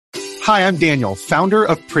Hi, I'm Daniel, founder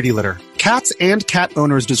of Pretty Litter. Cats and cat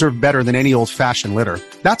owners deserve better than any old-fashioned litter.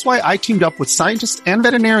 That's why I teamed up with scientists and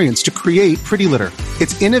veterinarians to create Pretty Litter.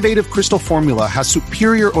 Its innovative crystal formula has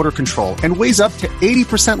superior odor control and weighs up to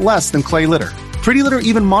 80% less than clay litter. Pretty Litter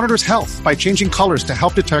even monitors health by changing colors to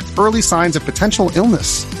help detect early signs of potential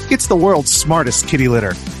illness. It's the world's smartest kitty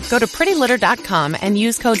litter. Go to prettylitter.com and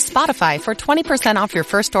use code SPOTIFY for 20% off your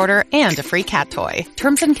first order and a free cat toy.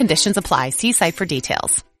 Terms and conditions apply. See site for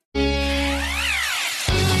details.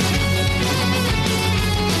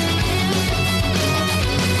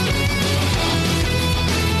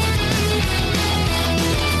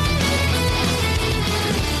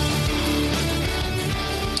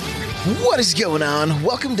 What is going on?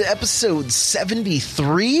 Welcome to episode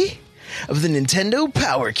 73 of the Nintendo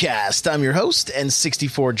Powercast. I'm your host,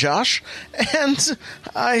 N64 Josh, and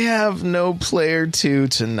I have no player 2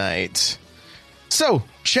 tonight. So,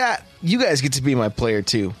 chat, you guys get to be my player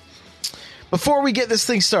 2. Before we get this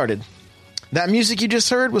thing started, that music you just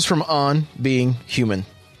heard was from On Being Human.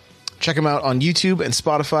 Check them out on YouTube and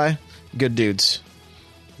Spotify. Good dudes.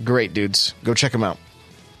 Great dudes. Go check them out.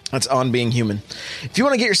 That's On Being Human. If you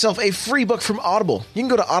want to get yourself a free book from Audible, you can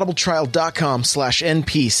go to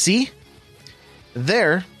audibletrial.com/NPC.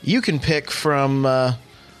 There, you can pick from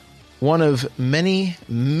one of many,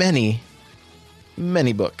 many,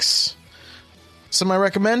 many books. Some I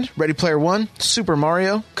recommend: Ready Player One, Super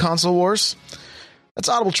Mario, Console Wars. That's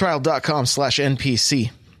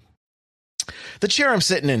audibletrial.com/NPC. The chair I'm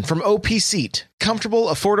sitting in from OP Seat. Comfortable,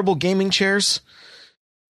 affordable gaming chairs.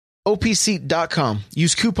 OPSeat.com.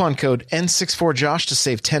 Use coupon code N64Josh to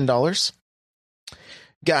save $10.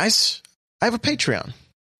 Guys, I have a Patreon.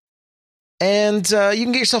 And you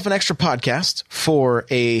can get yourself an extra podcast for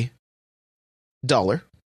 $1.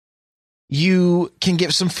 You can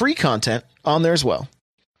get some free content on there as well.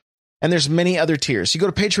 And there's many other tiers. You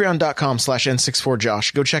go to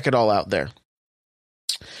patreon.com/N64Josh. Go check it all out there.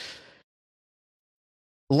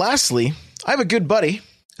 Lastly, I have a good buddy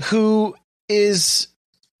who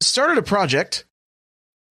started a project,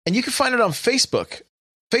 and you can find it on Facebook.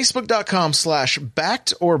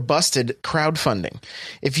 Facebook.com/backed-or-busted crowdfunding.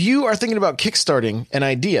 If you are thinking about kickstarting an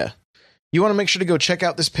idea, you want to make sure to go check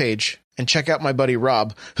out this page and check out my buddy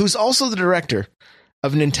Rob, who's also the director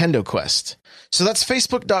of Nintendo Quest. So that's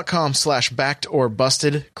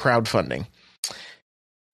Facebook.com/backed-or-busted crowdfunding.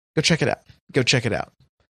 Go check it out. Go check it out.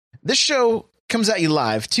 This show comes at you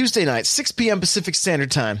live Tuesday night, 6 p.m. Pacific Standard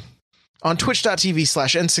Time on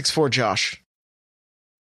twitch.tv/N64Josh.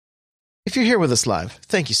 If you're here with us live,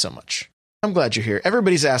 thank you so much. I'm glad you're here.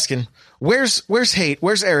 Everybody's asking, where's Hate?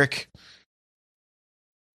 Where's Eric?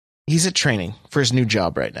 He's at training for his new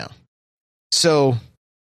job right now. So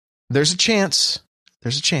there's a chance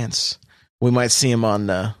we might see him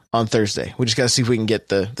on Thursday. We just got to see if we can get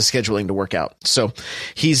the scheduling to work out. So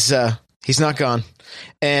he's not gone.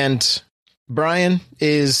 And Brian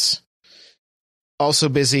is also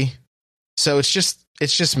busy. So it's just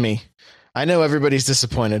me. I know everybody's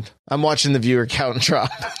disappointed. I'm watching the viewer count drop.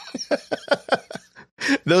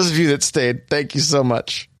 Those of you that stayed, thank you so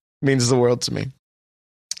much. It means the world to me.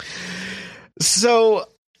 So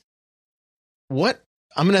what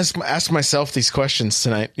I'm going to ask myself these questions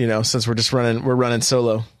tonight, since we're running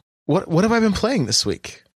solo. What have I been playing this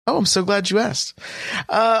week? Oh, I'm so glad you asked.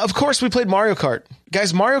 Of course, we played Mario Kart.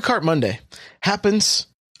 Guys, Mario Kart Monday happens,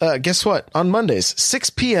 guess what? On Mondays, 6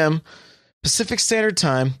 p.m. Pacific Standard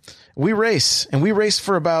Time, we race, and we race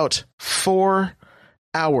for about 4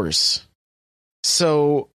 hours.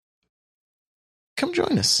 So come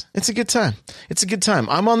join us. It's a good time.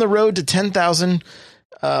 I'm on the road to 10,000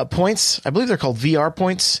 points. I believe they're called VR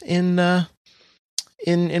points in Mario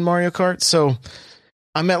Kart. So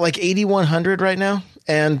I'm at like 8,100 right now.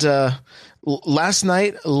 And last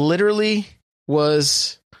night literally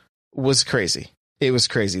was crazy. It was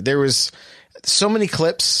crazy. There was so many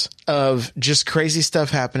clips of just crazy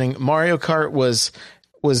stuff happening. Mario Kart was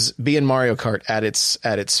being Mario Kart at its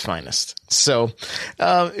finest. So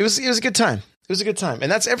it was a good time. It was a good time,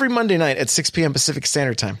 and that's every Monday night at 6 p.m. Pacific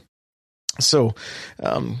Standard Time. So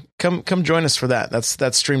come join us for that.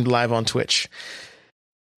 That's streamed live on Twitch.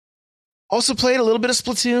 Also played a little bit of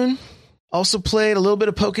Splatoon. Also played a little bit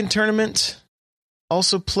of Pokken Tournament.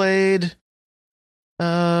 Also played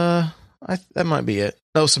that might be it.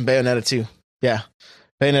 Oh, some Bayonetta 2. Yeah,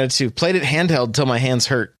 Bayonetta 2. Played it handheld till my hands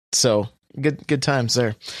hurt. So good times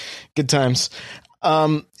there. Good times.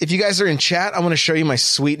 If you guys are in chat, I want to show you my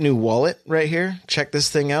sweet new wallet right here. Check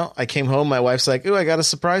this thing out. I came home. My wife's like, "Ooh, I got a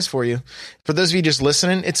surprise for you." For those of you just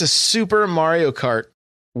listening, it's a Super Mario Kart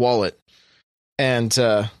wallet. And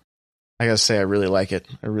I I gotta say, I really like it.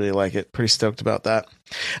 Pretty stoked about that.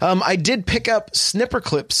 I did pick up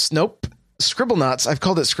Snipperclips. Nope. Scribblenauts. I've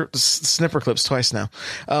called it Snipperclips twice now.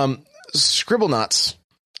 Scribblenauts.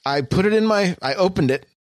 I put it in I opened it.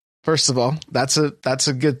 First of all, that's a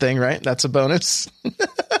good thing, right? That's a bonus.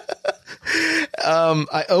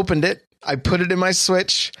 I opened it. I put it in my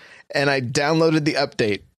Switch and I downloaded the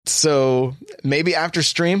update. So maybe after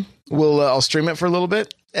stream, I'll stream it for a little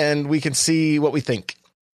bit and we can see what we think.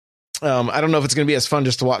 I don't know if it's going to be as fun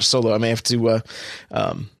just to watch solo. I may have to,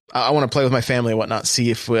 I want to play with my family and whatnot, see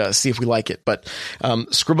if we like it, but,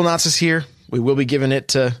 Scribblenauts is here. We will be giving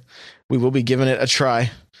it a try.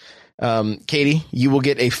 Katie, you will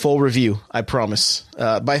get a full review. I promise.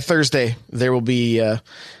 By Thursday, there will be a,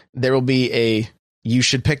 you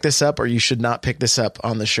should pick this up or you should not pick this up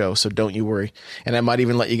on the show. So don't you worry. And I might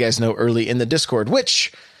even let you guys know early in the Discord,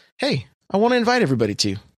 which, hey, I want to invite everybody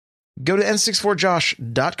to. Go to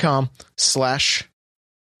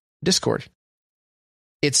n64josh.com/Discord.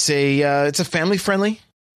 It's a family friendly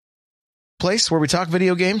place where we talk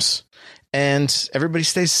video games and everybody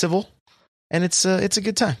stays civil and it's a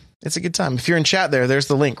good time. It's a good time. If you're in chat there's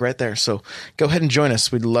the link right there. So go ahead and join us.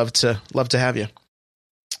 We'd love to have you.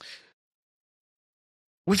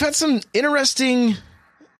 We've had some interesting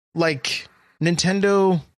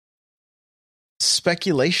Nintendo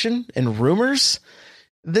speculation and rumors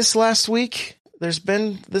this last week. There's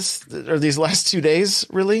been these last 2 days,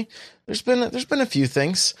 really. There's been a few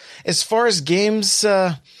things. As far as games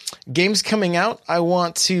coming out, I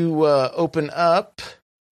want to open up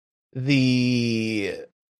the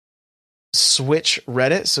Switch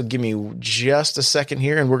Reddit. So give me just a second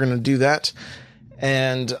here, and we're going to do that.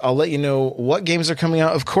 And I'll let you know what games are coming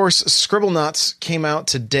out. Of course, Scribblenauts came out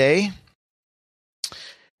today.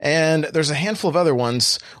 And there's a handful of other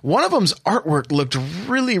ones. One of them's artwork looked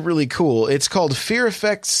really, really cool. It's called Fear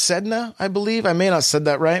Effect Sedna, I believe. I may not have said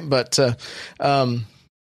that right, but I'm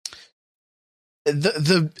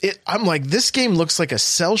like, this game looks like a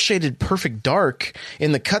cel-shaded Perfect Dark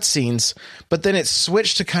in the cutscenes, but then it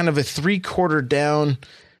switched to kind of a 3/4 down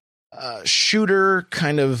shooter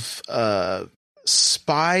kind of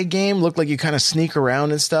spy game. Looked like you kind of sneak around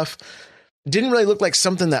and stuff. Didn't really look like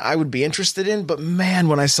something that I would be interested in, but man,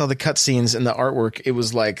 when I saw the cutscenes and the artwork, it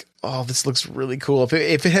was like, oh, this looks really cool.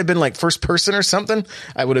 If it had been like first person or something,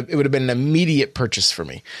 it would have been an immediate purchase for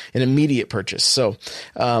me, an immediate purchase. So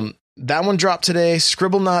that one dropped today.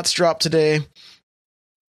 Scribblenauts dropped today.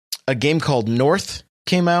 A game called North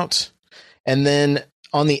came out, and then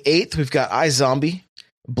on the 8th we've got iZombie,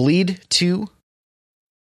 Bleed 2,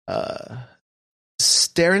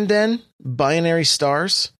 Starenden, Binary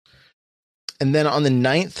Stars. And then on the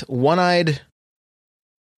 9th, One-Eyed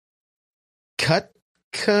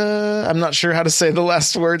Kutka. I'm not sure how to say the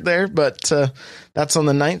last word there, but that's on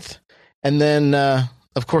the 9th. And then,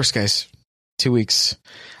 of course, guys, 2 weeks.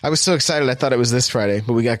 I was so excited. I thought it was this Friday,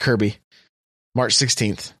 but we got Kirby, March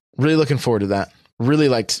 16th. Really looking forward to that. Really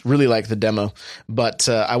liked the demo, but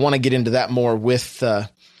I want to get into that more with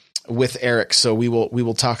Eric. So we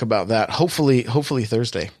will talk about that. Hopefully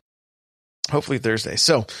Thursday.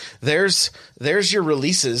 So there's your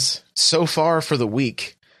releases so far for the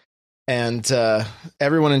week. And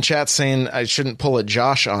everyone in chat saying I shouldn't pull a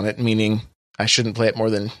Josh on it, meaning I shouldn't play it more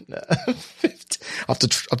than 15. I'll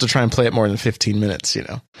have to try and play it more than 15 minutes,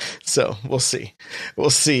 So we'll see. We'll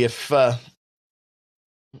see if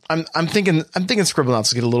I'm thinking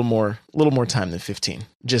Scribblenauts will get a little more time than 15.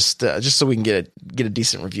 Just so we can get a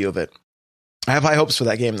decent review of it. I have high hopes for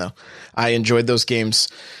that game though. I enjoyed those games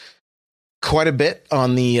quite a bit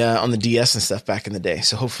on the DS and stuff back in the day.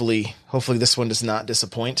 So hopefully this one does not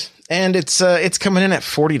disappoint. And it's coming in at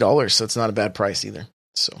 $40, so it's not a bad price either.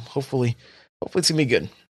 So hopefully it's gonna be good.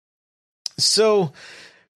 So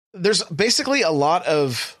there's basically a lot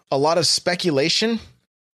of speculation,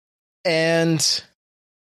 and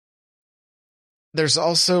there's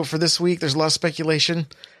also for this week there's a lot of speculation,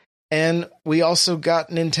 and we also got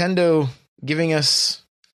Nintendo giving us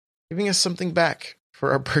something back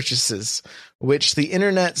for our purchases, which the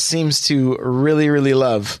internet seems to really, really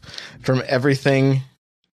love from everything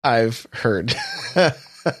I've heard.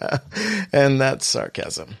 And that's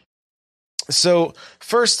sarcasm. So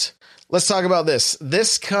first, let's talk about this.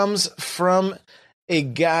 This comes from a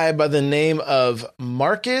guy by the name of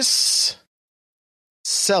Marcus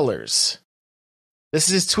Sellers. This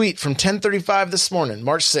is his tweet from 10:35 this morning,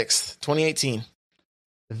 March 6th, 2018.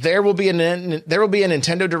 There will be a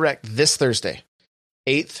Nintendo Direct this Thursday,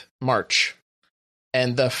 8th March.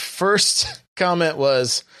 And the first comment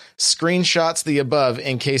was, screenshots the above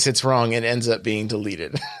in case it's wrong and ends up being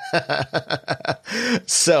deleted.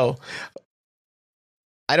 So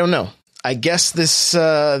I don't know. I guess this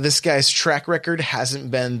guy's track record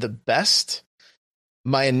hasn't been the best.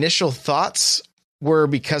 My initial thoughts were,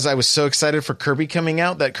 because I was so excited for Kirby coming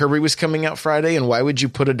out, that Kirby was coming out Friday, and why would you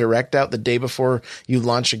put a direct out the day before you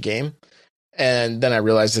launch a game? And then I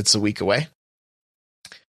realized it's a week away.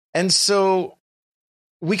 And so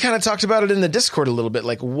we kind of talked about it in the Discord a little bit.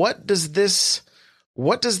 Like, what does this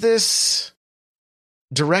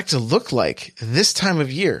direct look like this time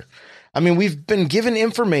of year? I mean, we've been given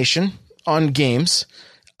information on games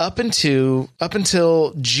up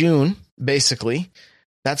until June, basically.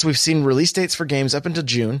 We've seen release dates for games up until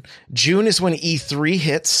June. June is when E3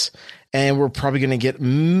 hits, and we're probably going to get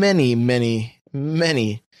many, many,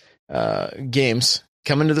 many games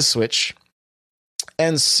coming to the Switch.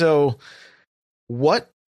 And so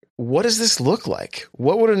what does this look like?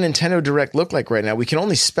 What would a Nintendo Direct look like right now? We can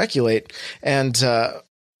only speculate. And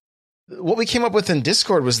what we came up with in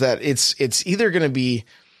Discord was that it's either going to be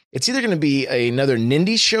another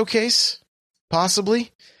Nindy showcase,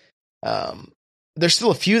 possibly. There's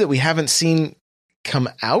still a few that we haven't seen come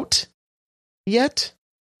out yet,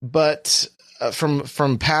 but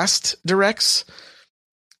from past directs.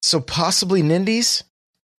 So possibly Nindies.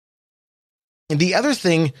 And the other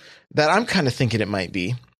thing that I'm kind of thinking it might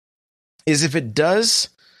be is if it does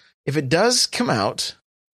come out,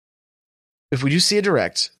 if we do see a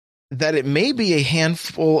direct, that it may be a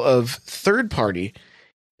handful of third-party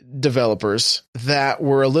developers that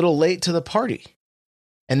were a little late to the party.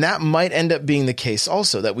 And that might end up being the case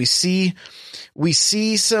also, that we see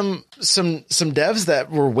some devs that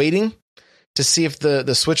were waiting to see if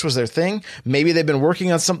the Switch was their thing. Maybe they've been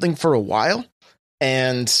working on something for a while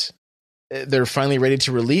and they're finally ready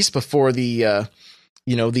to release before the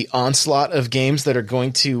onslaught of games that are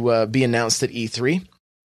going to be announced at E3.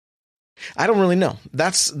 I don't really know.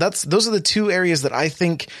 Those are the two areas that I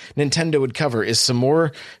think Nintendo would cover, is some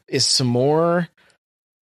more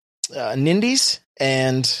Nindies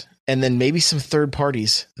and then maybe some third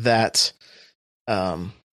parties that are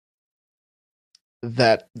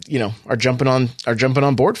jumping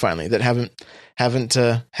on board finally, that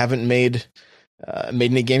haven't made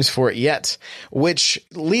any games for it yet, which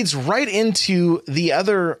leads right into the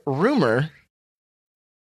other rumor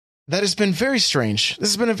that has been very strange. This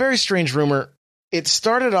has been a very strange rumor. It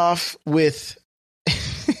started off with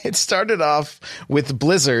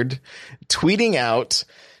Blizzard tweeting out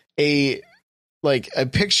a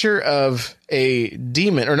picture of a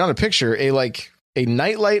demon, or not a picture, a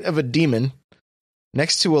nightlight of a demon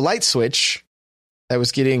next to a light switch that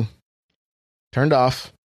was getting turned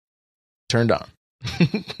off, turned on,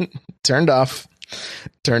 turned off,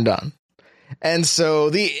 turned on. And so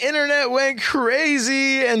the internet went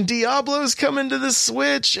crazy, and Diablo's coming to the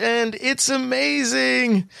Switch, and it's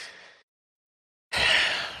amazing.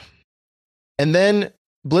 And then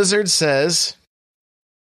Blizzard says,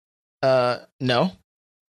 no.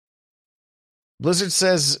 Blizzard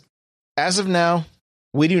says, as of now,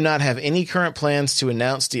 we do not have any current plans to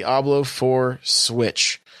announce Diablo for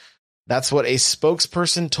Switch. That's what a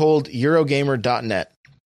spokesperson told Eurogamer.net.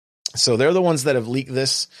 So they're the ones that have leaked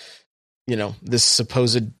this, this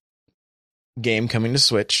supposed game coming to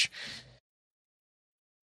Switch.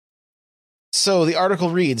 So the article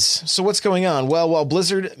reads, so what's going on? Well, while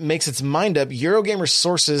Blizzard makes its mind up, Eurogamer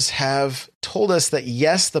sources have told us that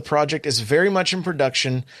yes, the project is very much in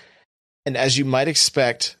production, and as you might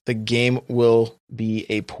expect, the game will be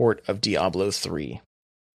a port of Diablo 3.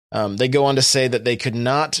 They go on to say that they could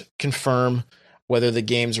not confirm whether the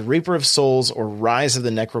game's Reaper of Souls or Rise of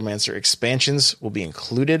the Necromancer expansions will be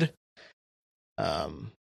included.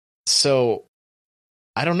 So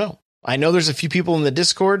I don't know. I know there's a few people in the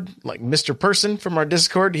Discord, like Mr. Person from our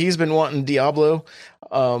Discord. He's been wanting Diablo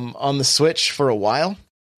on the Switch for a while.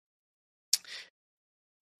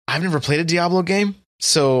 I've never played a Diablo game,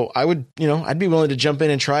 so I'd be willing to jump in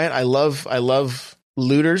and try it. I love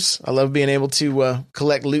looters. I love being able to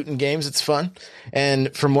collect loot in games. It's fun.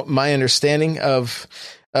 And from what my understanding of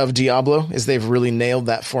Diablo is, they've really nailed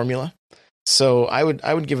that formula. So I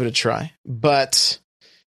would give it a try, but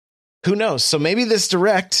who knows? So maybe this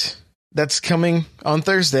direct that's coming on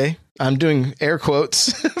Thursday, I'm doing air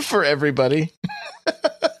quotes for everybody,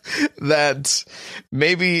 that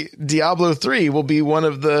maybe Diablo 3 will be one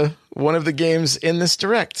of the games in this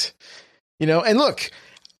direct. And look,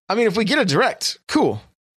 I mean, if we get a direct, cool.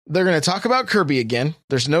 They're going to talk about Kirby again.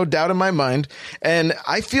 There's no doubt in my mind. And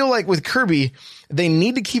I feel like with Kirby, they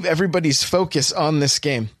need to keep everybody's focus on this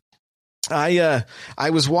game. I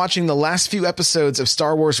was watching the last few episodes of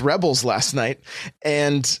Star Wars Rebels last night,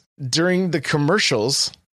 and during the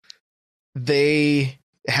commercials, they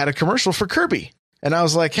had a commercial for Kirby. And I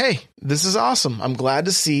was like, hey, this is awesome. I'm glad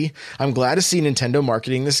to see Nintendo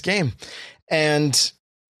marketing this game. And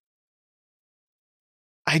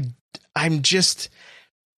I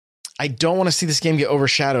don't want to see this game get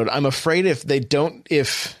overshadowed. I'm afraid if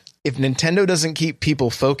Nintendo doesn't keep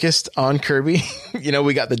people focused on Kirby,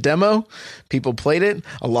 we got the demo, people played it.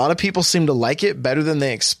 A lot of people seem to like it better than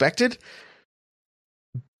they expected.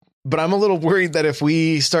 But I'm a little worried that if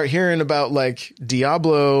we start hearing about like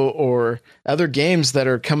Diablo or other games that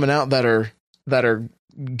are coming out that are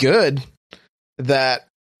good, that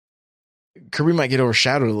Kirby might get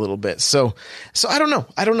overshadowed a little bit. So I don't know.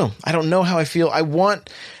 I don't know how I feel. I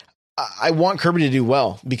want Kirby to do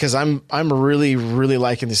well because I'm really, really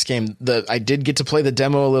liking this game. I did get to play the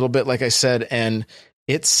demo a little bit, like I said, and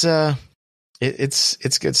it's good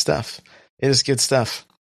stuff. It is good stuff.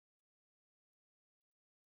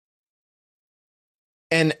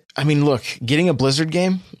 And I mean, look, getting a Blizzard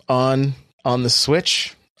game on the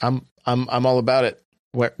Switch, I'm all about it.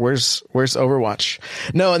 Where's Overwatch?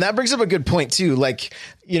 No, and that brings up a good point too. Like,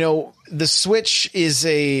 the Switch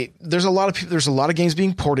there's a lot of games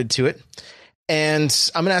being ported to it.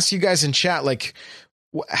 And I'm going to ask you guys in chat, like,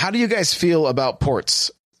 how do you guys feel about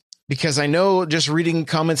ports? Because I know just reading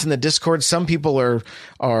comments in the Discord, some people are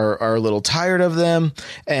a little tired of them,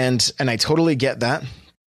 and I totally get that.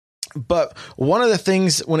 But one of the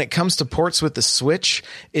things when it comes to ports with the Switch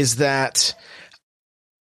is that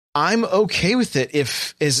I'm okay with it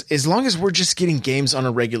as long as we're just getting games on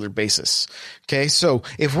a regular basis. Okay. So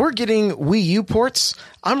if we're getting Wii U ports,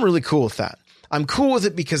 I'm really cool with that. I'm cool with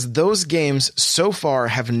it because those games so far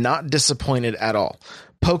have not disappointed at all.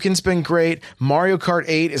 Pokémon's been great. Mario Kart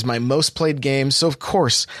 8 is my most played game. So of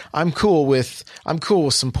course I'm cool with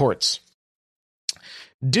some ports.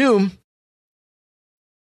 Doom,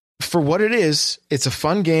 for what it is, it's a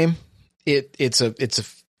fun game. It's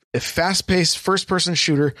a fast-paced first-person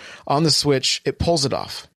shooter on the Switch. It pulls it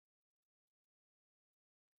off.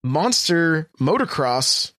 Monster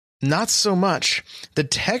Motocross, not so much. The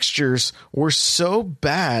textures were so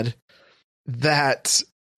bad that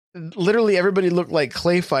literally everybody looked like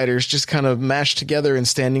clay fighters just kind of mashed together and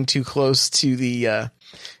standing too close to the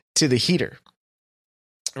heater.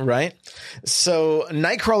 Right. So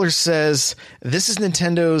Nightcrawler says this is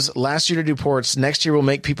Nintendo's last year to do ports. Next year will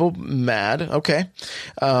make people mad. Okay.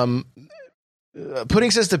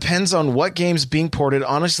 Pudding says depends on what game's being ported.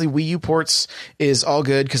 Honestly, Wii U ports is all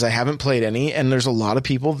good because I haven't played any, and there's a lot of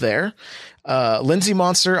people there. Lindsay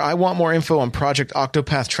Monster, I want more info on Project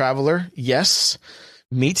Octopath Traveler. Yes,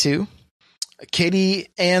 me too. Katie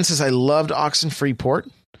Ann says I loved Oxenfree port.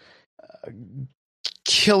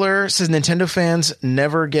 Killer says Nintendo fans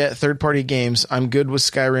never get third-party games. I'm good with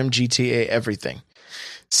Skyrim, GTA, everything.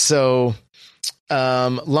 So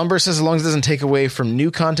Lumber says as long as it doesn't take away from new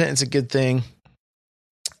content, it's a good thing.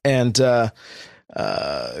 And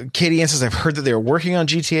Katie Ann says I've heard that they're working on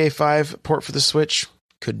GTA 5 port for the Switch.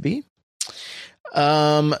 Could be.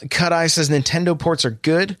 Cut Eye says Nintendo ports are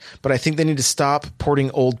good, but I think they need to stop porting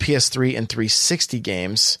old PS3 and 360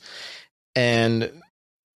 games. And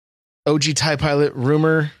OG TIE Pilot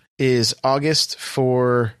rumor is August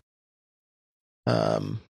for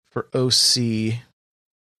OC,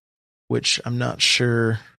 which I'm not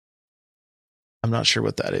sure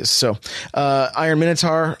what that is. So, Iron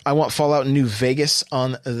Minotaur, I want Fallout New Vegas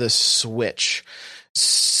on the Switch.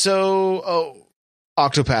 So,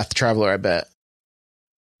 Octopath Traveler, I bet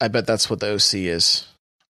that's what the OC is.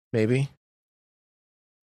 Maybe.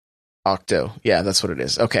 Octo. Yeah, that's what it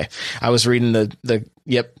is. Okay. I was reading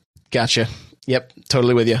yep. Gotcha. Yep.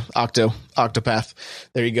 Totally with you. Octopath.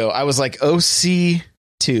 There you go. I was like OC2.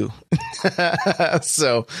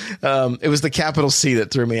 So, it was the capital C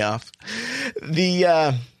that threw me off.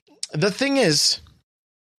 The thing is,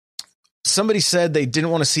 somebody said they didn't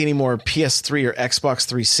want to see any more PS3 or Xbox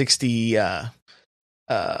 360,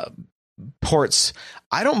 ports.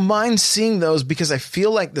 I don't mind seeing those because I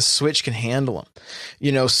feel like the Switch can handle them.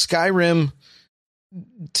 Skyrim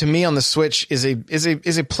to me on the Switch is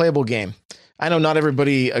a playable game. I know not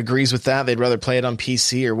everybody agrees with that. They'd rather play it on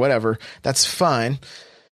PC or whatever. That's fine.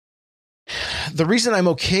 The reason I'm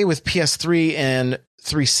okay with PS3 and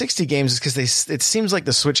 360 games is because it seems like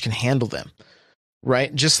the Switch can handle them,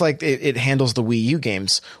 right? Just like it handles the Wii U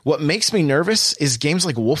games. What makes me nervous is games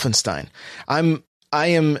like Wolfenstein.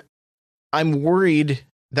 I'm worried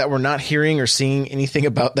that we're not hearing or seeing anything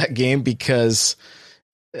about that game because,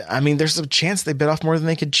 there's a chance they bit off more than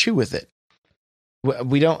they could chew with it.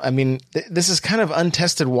 This is kind of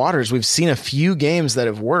untested waters. We've seen a few games that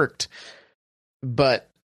have worked, but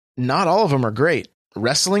not all of them are great.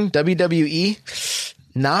 Wrestling, WWE,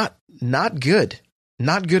 not good.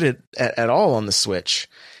 not good at all on the Switch.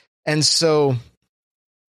 And so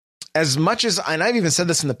as much as, and I've even said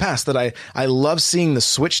this in the past, that I love seeing the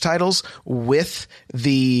Switch titles with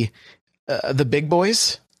the big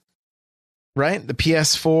boys, right? The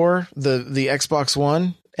PS4, the Xbox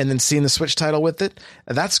One, and then seeing the Switch title with it.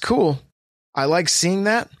 That's cool. I like seeing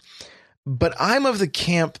that. But I'm of the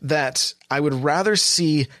camp that I would rather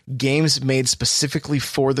see games made specifically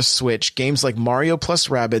for the Switch, games like Mario plus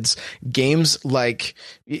Rabbids, games like,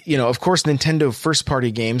 of course, Nintendo first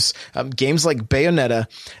party games, games like Bayonetta,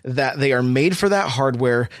 that they are made for that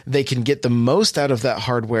hardware. They can get the most out of that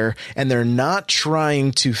hardware, and they're not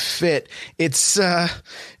trying to fit. They're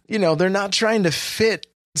not trying to fit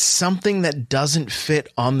something that doesn't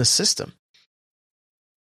fit on the system.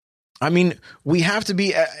 I mean, we have to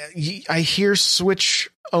be, I hear Switch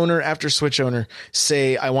owner after Switch owner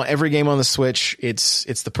say, I want every game on the Switch.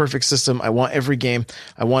 It's the perfect system. I want every game.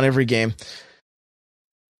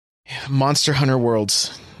 Monster Hunter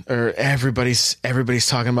Worlds, or everybody's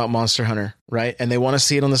talking about Monster Hunter, right? And they want to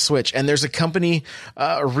see it on the Switch. And there's a company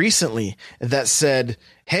recently that said,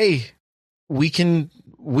 hey, we can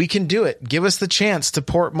do it. Give us the chance to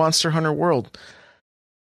port Monster Hunter World.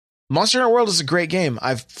 Monster Hunter World is a great game.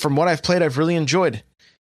 From what I've played, I've really enjoyed.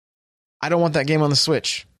 I don't want that game on the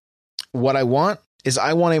Switch. What I want is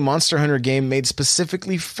a Monster Hunter game made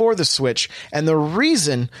specifically for the Switch. And the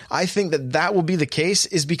reason I think that will be the case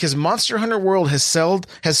is because Monster Hunter World has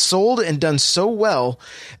sold and done so well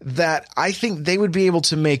that I think they would be able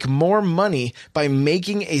to make more money by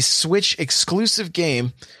making a Switch exclusive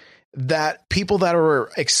game that people that are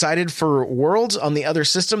excited for Worlds on the other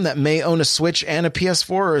system that may own a Switch and a PS4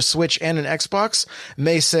 or a Switch and an Xbox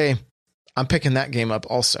may say, I'm picking that game up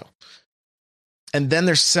also. And then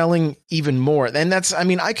they're selling even more. And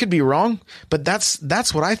I could be wrong, but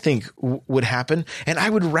that's what I think would happen. And I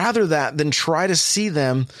would rather that than try to see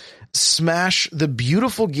them smash the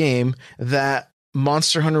beautiful game that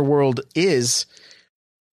Monster Hunter World is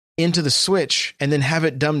into the Switch and then have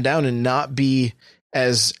it dumbed down and not be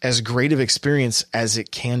as great of experience as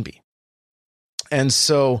it can be. And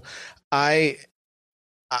so I'd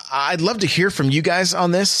love to hear from you guys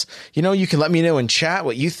on this. You can let me know in chat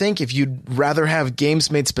what you think, if you'd rather have games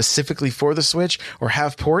made specifically for the Switch or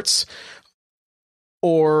have ports,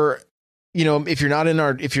 or if you're not in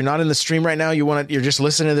the stream right now, you're just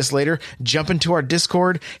listening to this later, jump into our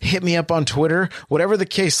Discord, hit me up on Twitter, whatever the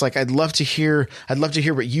case. Like, I'd love to hear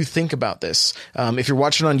what you think about this. If you're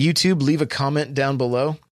watching on YouTube, leave a comment down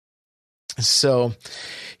below. So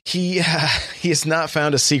he has not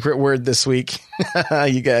found a secret word this week.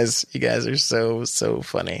 You guys are so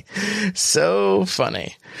funny. So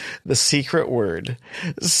funny. The secret word.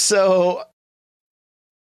 So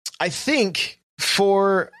I think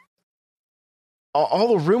for all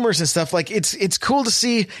the rumors and stuff, like it's cool to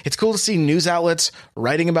see news outlets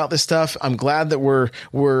writing about this stuff. I'm glad that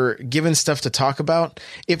we're given stuff to talk about.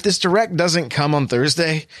 If this direct doesn't come on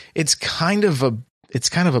Thursday, it's kind of a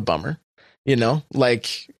bummer,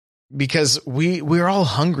 because we're all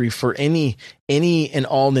hungry for any and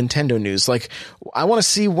all Nintendo news. Like, I want to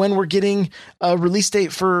see when we're getting a release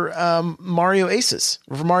date for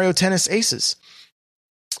Mario Tennis Aces.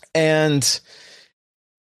 And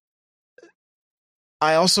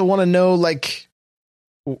I also want to know, like,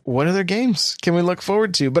 what other games can we look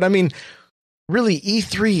forward to? But I mean, really,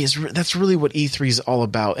 E3 that's really what E3 is all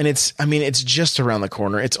about. And it's just around the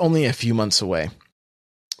corner. It's only a few months away.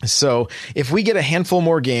 So if we get a handful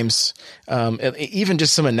more games, even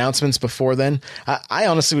just some announcements before then, I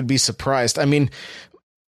honestly would be surprised. I mean,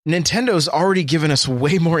 Nintendo's already given us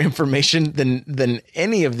way more information than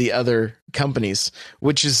any of the other companies,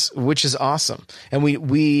 which is awesome. And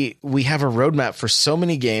we have a roadmap for so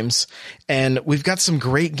many games, and we've got some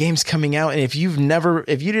great games coming out. And if you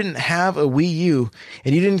didn't have a Wii U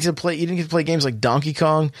and you didn't get to play games like Donkey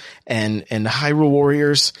Kong and Hyrule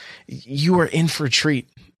Warriors, you are in for a treat.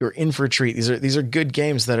 You're in for a treat. These are good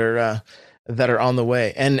games that are on the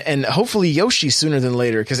way, and hopefully Yoshi sooner than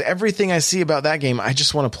later, because everything I see about that game, I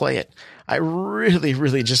just want to play it. I really,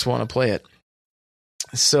 really just want to play it.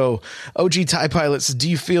 So, OG TIE Pilots, do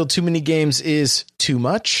you feel too many games is too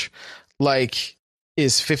much? Like,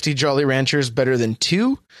 is 50 Jolly Ranchers better than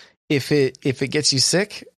 2 if it gets you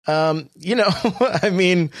sick? I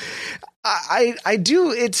mean, I do.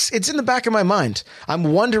 It's in the back of my mind. I'm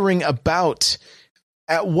wondering about,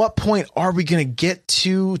 at what point are we going to get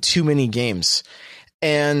to too many games?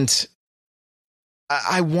 And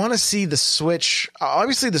I want to see the Switch.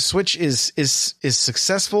 Obviously, the Switch is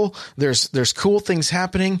successful. There's cool things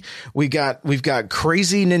happening. We've got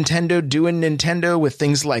crazy Nintendo doing Nintendo with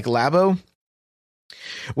things like Labo.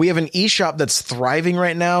 We have an eShop that's thriving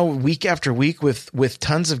right now, week after week with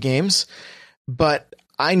tons of games. But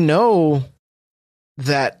I know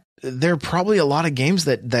that there are probably a lot of games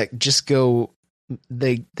that just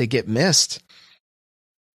they get missed.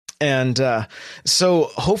 And so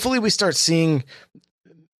hopefully we start seeing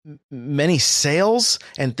many sales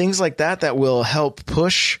and things like that will help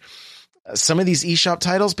push some of these eShop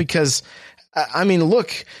titles, because I mean,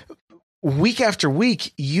 look, week after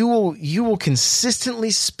week, you will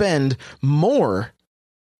consistently spend more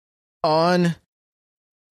on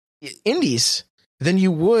indies than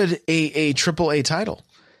you would a AAA title.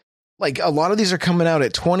 Like, a lot of these are coming out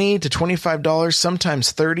at $20 to $25,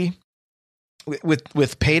 sometimes $30,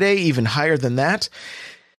 with Payday even higher than that.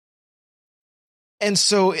 And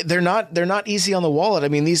so they're not easy on the wallet. I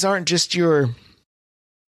mean, these aren't just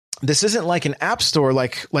this isn't like an app store,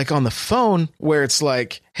 like on the phone, where it's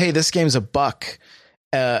like, hey, this game's $1.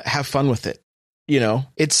 Have fun with it. You know,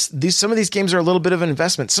 some of these games are a little bit of an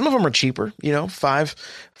investment. Some of them are cheaper, you know, $5,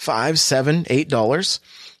 $7, $8.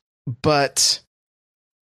 But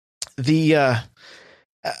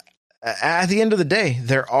at the end of the day,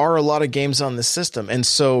 there are a lot of games on this system. And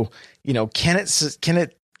so, you know, can it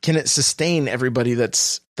sustain everybody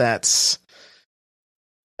that's going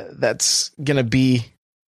to be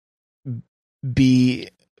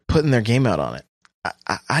putting their game out on it?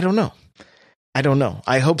 I don't know.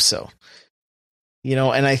 I hope so. You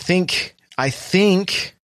know, and I think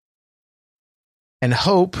and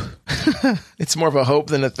hope, it's more of a hope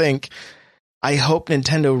than a think. I hope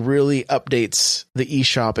Nintendo really updates the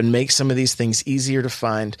eShop and makes some of these things easier to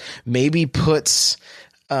find. Maybe puts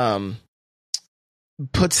them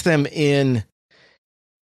in,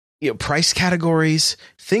 you know, price categories,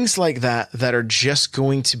 things like that are just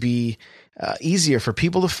going to be easier for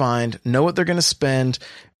people to find, know what they're going to spend.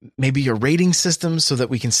 Maybe a rating system so that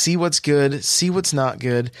we can see what's good, see what's not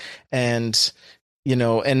good. And, you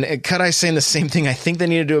know, and Cut-Eye's saying the same thing. I think they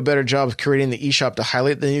need to do a better job of creating the eShop to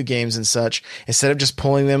highlight the new games and such, instead of just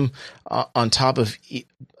pulling them on top of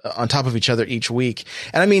each other each week.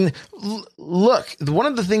 And I mean, look, one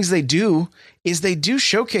of the things they do is they do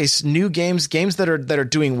showcase new games that are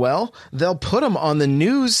doing well. They'll put them on the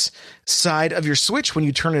news side of your Switch when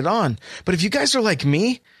you turn it on. But if you guys are like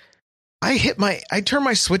me, I turn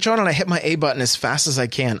my Switch on and I hit my A button as fast as I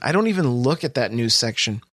can. I don't even look at that news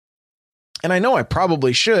section. And I know I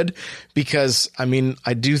probably should, because I mean,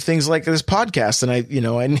 I do things like this podcast, and I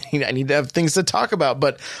need to have things to talk about.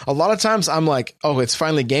 But a lot of times I'm like, oh, it's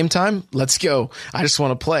finally game time. Let's go. I just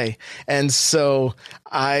want to play. And so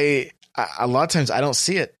a lot of times I don't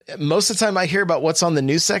see it. Most of the time I hear about what's on the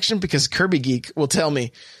news section because Kirby Geek will tell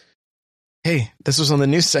me, hey, this was on the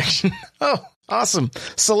news section. Oh, awesome.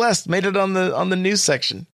 Celeste made it on the news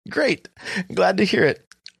section. Great. Glad to hear it.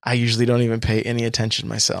 I usually don't even pay any attention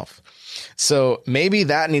myself. So maybe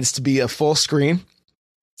that needs to be a full screen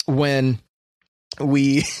when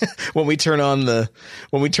we turn on the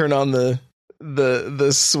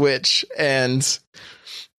Switch, and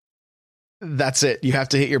that's it. You have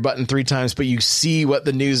to hit your button 3 times, but you see what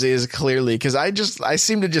the news is clearly. Cause I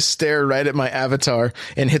seem to just stare right at my avatar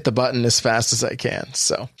and hit the button as fast as I can.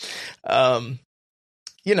 So,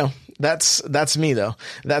 you know, that's me though.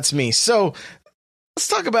 That's me. So let's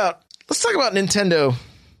talk about Nintendo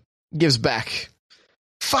gives back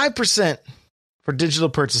 5% for digital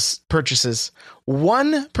purchases,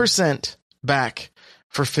 1% back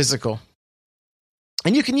for physical.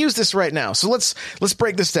 And you can use this right now. So let's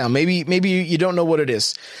break this down. Maybe you don't know what it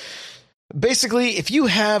is. Basically, if you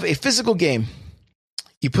have a physical game,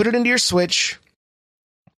 you put it into your Switch,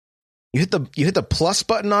 you hit the plus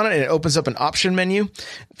button on it, and it opens up an option menu.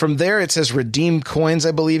 From there, it says redeem coins,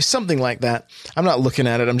 I believe, something like that. I'm not looking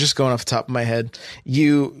at it. I'm just going off the top of my head.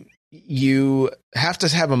 You have to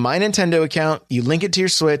have a My Nintendo account. You link it to your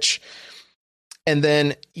Switch, and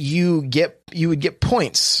then you would get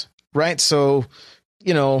points, right? So,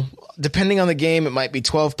 you know, depending on the game, it might be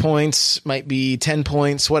 12 points, might be 10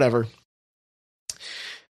 points, whatever.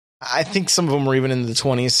 I think some of them were even in the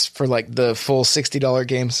 20s for like the full $60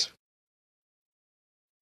 games.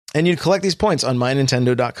 And you'd collect these points on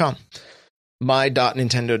mynintendo.com,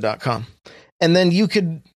 my.nintendo.com. And then you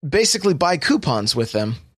could basically buy coupons with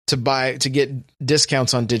them to get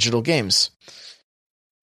discounts on digital games.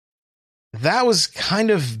 That was kind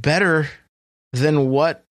of better than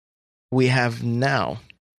what we have now.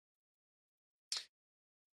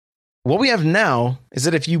 What we have now is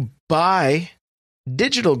that if you buy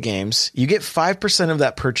digital games, you get 5% of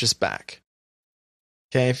that purchase back.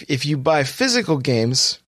 Okay, if you buy physical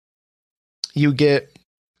games, you get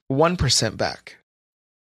 1% back.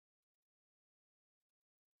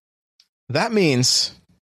 That means,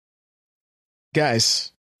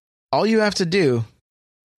 guys, all you have to do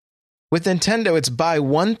with Nintendo, it's buy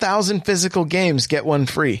 1,000 physical games, get one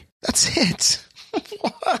free. That's it.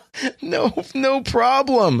 No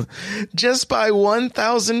problem. Just buy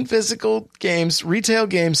 1,000 physical games, retail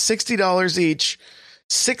games, $60 each,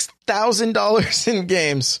 $6,000 in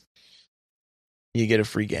games. You get a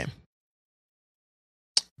free game.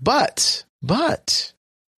 But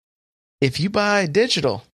if you buy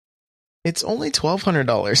digital, it's only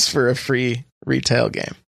 $1,200 for a free retail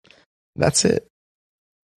game. That's it.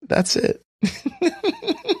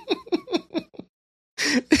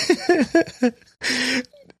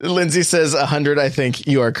 Lindsay says 100. I think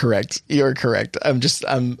you are correct. I'm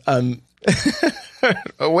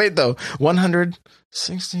oh, wait though.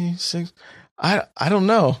 166. I don't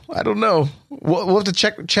know. We'll have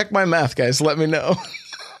to check my math, guys. Let me know.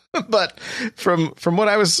 But from what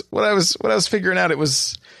I was figuring out, it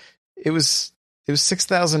was $6,000.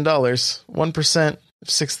 1% of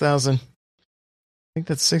 6,000. I think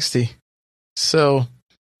that's 60. So,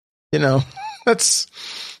 that's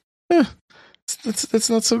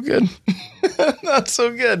not so good. Not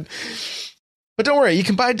so good. But don't worry, you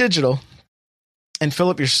can buy digital and fill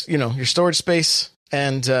up your storage space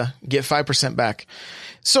and get 5% back.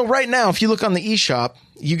 So right now, if you look on the eShop,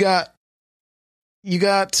 you got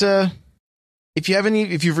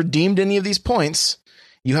if you've redeemed any of these points,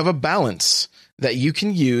 you have a balance that you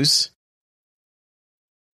can use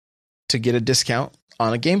to get a discount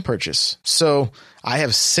on a game purchase. So I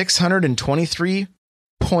have 623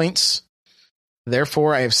 points.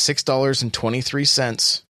 Therefore, I have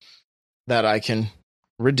 $6.23 that I can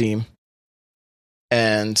redeem.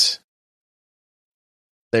 And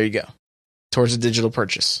there you go. Towards a digital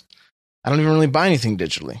purchase. I don't even really buy anything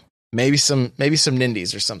digitally. Maybe some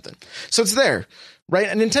Nindies or something. So it's there, right?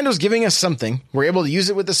 And Nintendo's giving us something. We're able to use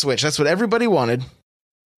it with the Switch. That's what everybody wanted.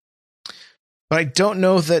 But I don't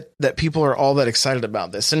know that people are all that excited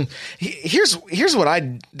about this. And here's what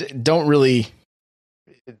I don't really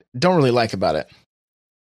like about it.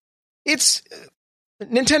 It's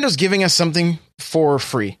Nintendo's giving us something for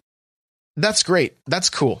free. That's great. That's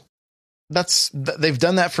cool. They've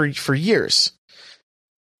done that for years.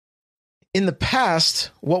 In the past,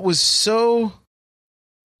 what was so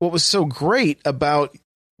great about,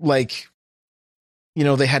 like,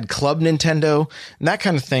 they had Club Nintendo and that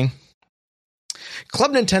kind of thing.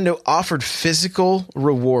 Club Nintendo offered physical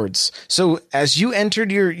rewards. So as you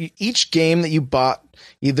entered each game that you bought,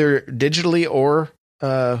 either digitally or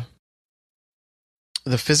the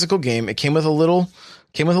physical game, it came with a little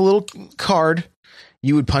card.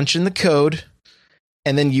 You would punch in the code,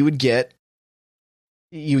 and then you would get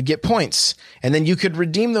points, and then you could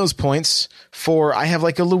redeem those points for, I have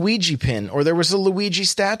like a Luigi pin, or there was a Luigi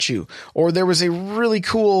statue, or there was a really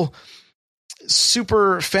cool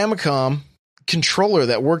Super Famicom controller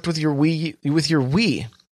that worked with your Wii,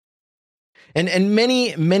 and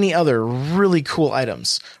many other really cool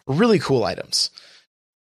items.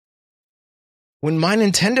 When My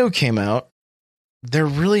Nintendo came out, there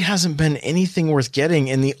really hasn't been anything worth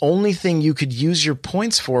getting, and the only thing you could use your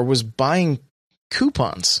points for was buying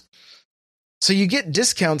coupons. So you get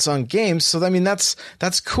discounts on games. So I mean, that's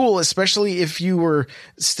cool, especially if you were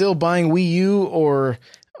still buying Wii U or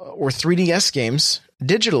 3DS games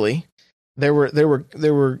digitally. There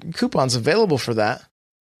were coupons available for that.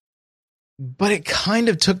 But it kind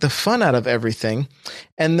of took the fun out of everything.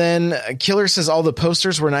 And then Killer says all the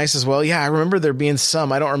posters were nice as well. Yeah, I remember there being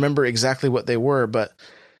some. I don't remember exactly what they were, but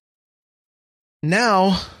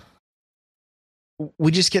now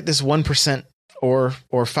we just get this 1% or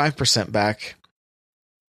 5% back.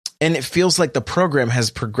 And it feels like the program has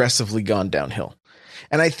progressively gone downhill.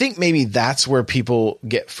 And I think maybe that's where people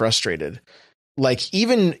get frustrated. Like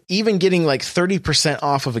even getting like 30%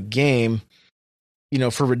 off of a game,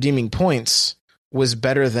 for redeeming points was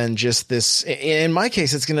better than just this. In my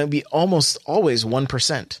case, it's going to be almost always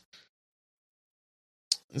 1%.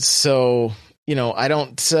 So, I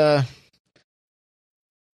don't,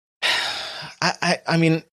 I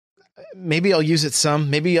mean, maybe I'll use it some,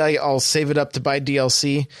 maybe I'll save it up to buy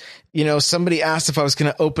DLC. Somebody asked if I was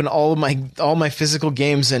going to open all my physical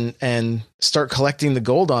games and start collecting the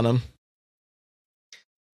gold on them.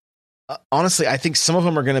 Honestly, I think some of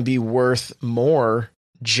them are going to be worth more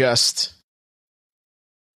just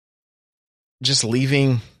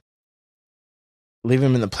leaving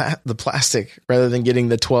them in the plastic rather than getting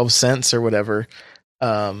the 12 cents or whatever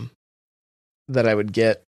that I would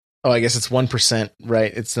get. Oh, I guess it's 1%,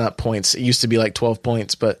 right? It's not points. It used to be like 12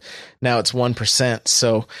 points, but now it's 1%.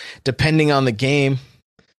 So depending on the game,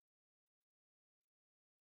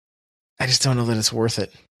 I just don't know that it's worth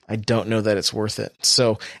it. I don't know that it's worth it.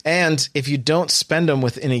 So, and if you don't spend them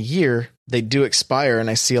within a year, they do expire. And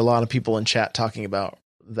I see a lot of people in chat talking about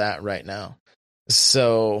that right now.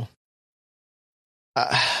 So,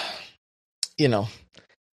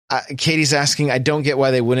 Katie's asking, I don't get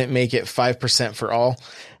why they wouldn't make it 5% for all.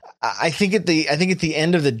 I think at the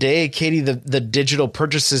end of the day, Katie, the digital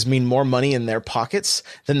purchases mean more money in their pockets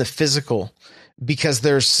than the physical, because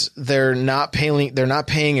they're not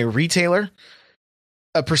paying a retailer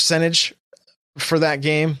a percentage for that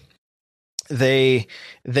game. They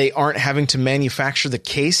aren't having to manufacture the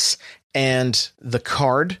case and the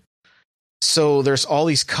card. So there's all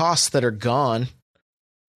these costs that are gone.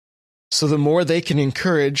 So the more they can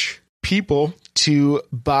encourage people to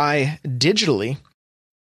buy digitally,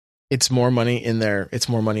 it's more money in their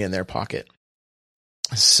pocket.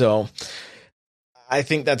 So I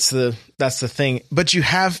think that's the thing. But you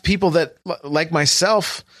have people that, like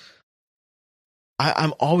myself,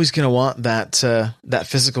 I'm always going to want that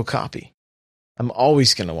physical copy. I'm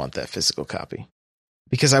always going to want that physical copy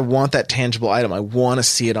because I want that tangible item. I want to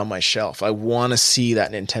see it on my shelf. I want to see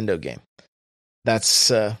that Nintendo game. That's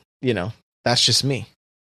that's just me.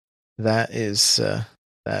 That's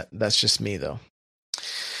just me though.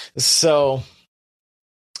 So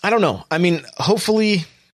I don't know. I mean, hopefully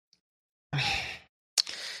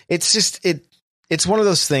it's one of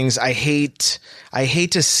those things. I hate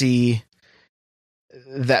to see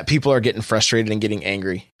that people are getting frustrated and getting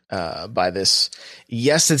angry by this.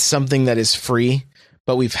 Yes, it's something that is free,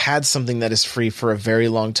 but we've had something that is free for a very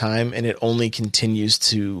long time, and it only continues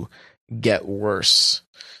to get worse.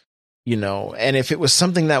 And if it was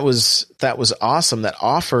something that was awesome, that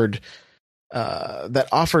offered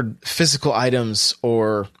physical items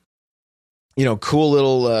or cool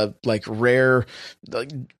little like rare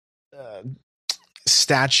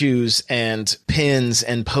statues and pins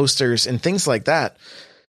and posters and things like that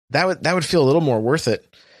would feel a little more worth it.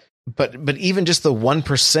 But even just the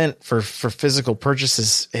 1% for physical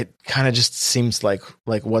purchases, it kind of just seems like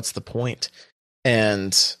what's the point?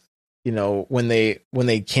 And when they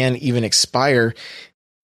can even expire,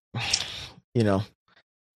 I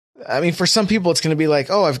mean, for some people it's going to be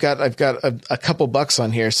like, oh, I've got a couple bucks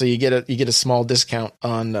on here, so you get a small discount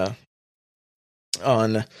on a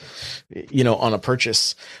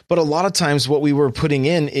purchase. But a lot of times what we were putting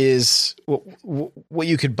in is what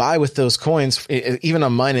you could buy with those coins, even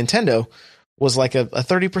on my Nintendo, was like a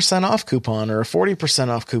 30% off coupon or a 40%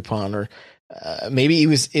 off coupon, or maybe it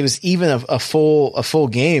was even a full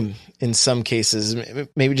game in some cases,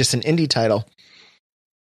 maybe just an indie title.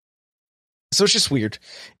 So it's just weird.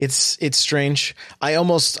 It's strange. I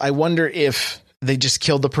wonder if they just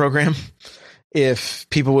killed the program, if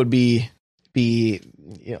people would be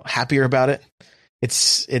happier about it.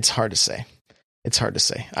 It's hard to say. It's hard to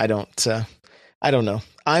say. I don't know.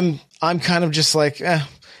 I'm kind of just like, it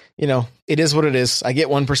is what it is. I get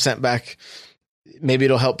 1% back. Maybe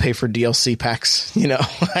it'll help pay for DLC packs.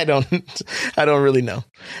 I don't really know.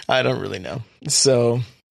 So,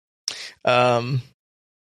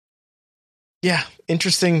 yeah,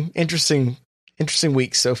 interesting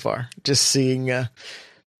week so far. Just seeing the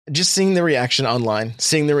reaction online,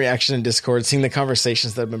 seeing the reaction in Discord, seeing the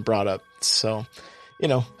conversations that have been brought up. So,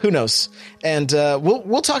 who knows? And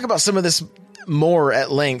we'll talk about some of this more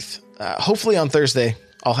at length. Hopefully on Thursday,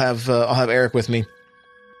 I'll have Eric with me,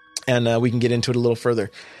 and we can get into it a little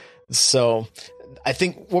further. So I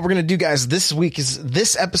think what we're going to do, guys, this week is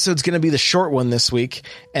this episode's going to be the short one this week.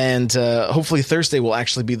 And hopefully Thursday will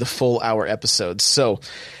actually be the full hour episode. So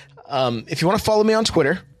if you want to follow me on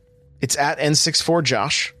Twitter, it's at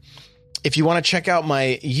N64Josh. If you want to check out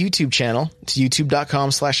my YouTube channel, it's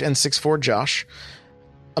youtube.com/N64Josh.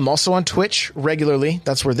 I'm also on Twitch regularly.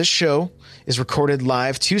 That's where this show is recorded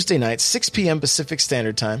live Tuesday night, 6 p.m. Pacific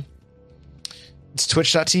Standard Time. It's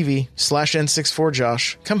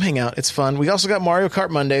twitch.tv/N64Josh. Come hang out. It's fun. We also got Mario Kart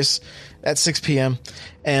Mondays at 6 p.m.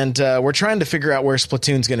 And we're trying to figure out where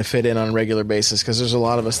Splatoon's going to fit in on a regular basis, because there's a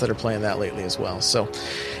lot of us that are playing that lately as well. So go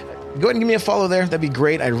ahead and give me a follow there. That'd be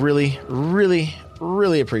great. I'd really, really,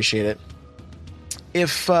 really appreciate it.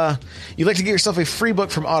 If you'd like to get yourself a free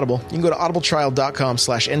book from Audible, you can go to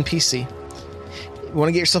audibletrial.com/NPC. You want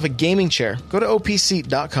to get yourself a gaming chair, go to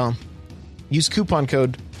opseat.com. Use coupon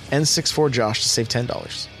code N64Josh to save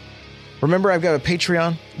 $10. Remember, I've got a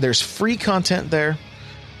Patreon. There's free content there.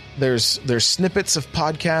 There's snippets of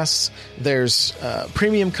podcasts. There's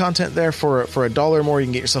premium content there for $1 more. You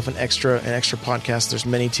can get yourself an extra podcast. There's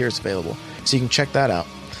many tiers available, so you can check that out.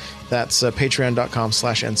 That's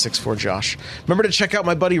patreon.com/N64Josh. Remember to check out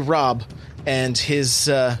my buddy Rob and his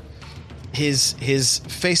his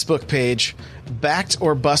Facebook page, Backed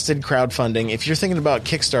or Busted Crowdfunding. If you're thinking about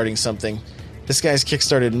kickstarting something, this guy's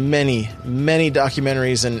kickstarted many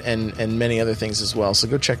documentaries and many other things as well. So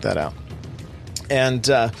go check that out. And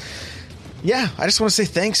yeah, I just want to say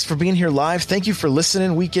thanks for being here live. Thank you for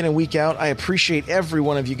listening week in and week out. I appreciate every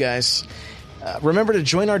one of you guys. Remember to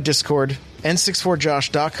join our Discord,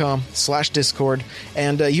 n64josh.com/Discord,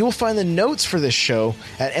 and you will find the notes for this show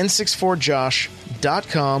at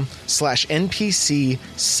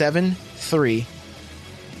n64josh.com/NPC73.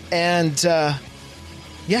 And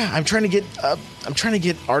yeah, I'm trying to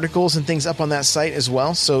get articles and things up on that site as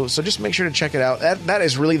well. So just make sure to check it out. That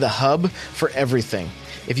is really the hub for everything.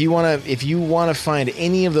 If you want to find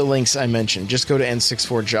any of the links I mentioned, just go to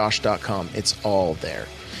n64josh.com. It's all there.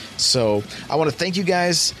 So I want to thank you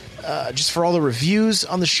guys just for all the reviews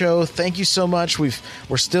on the show. Thank you so much. We're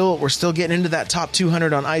still getting into that top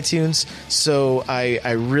 200 on iTunes. So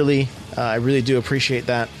I really do appreciate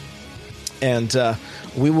that. And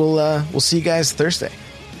we'll see you guys Thursday.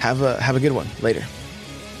 Have a good one. Later.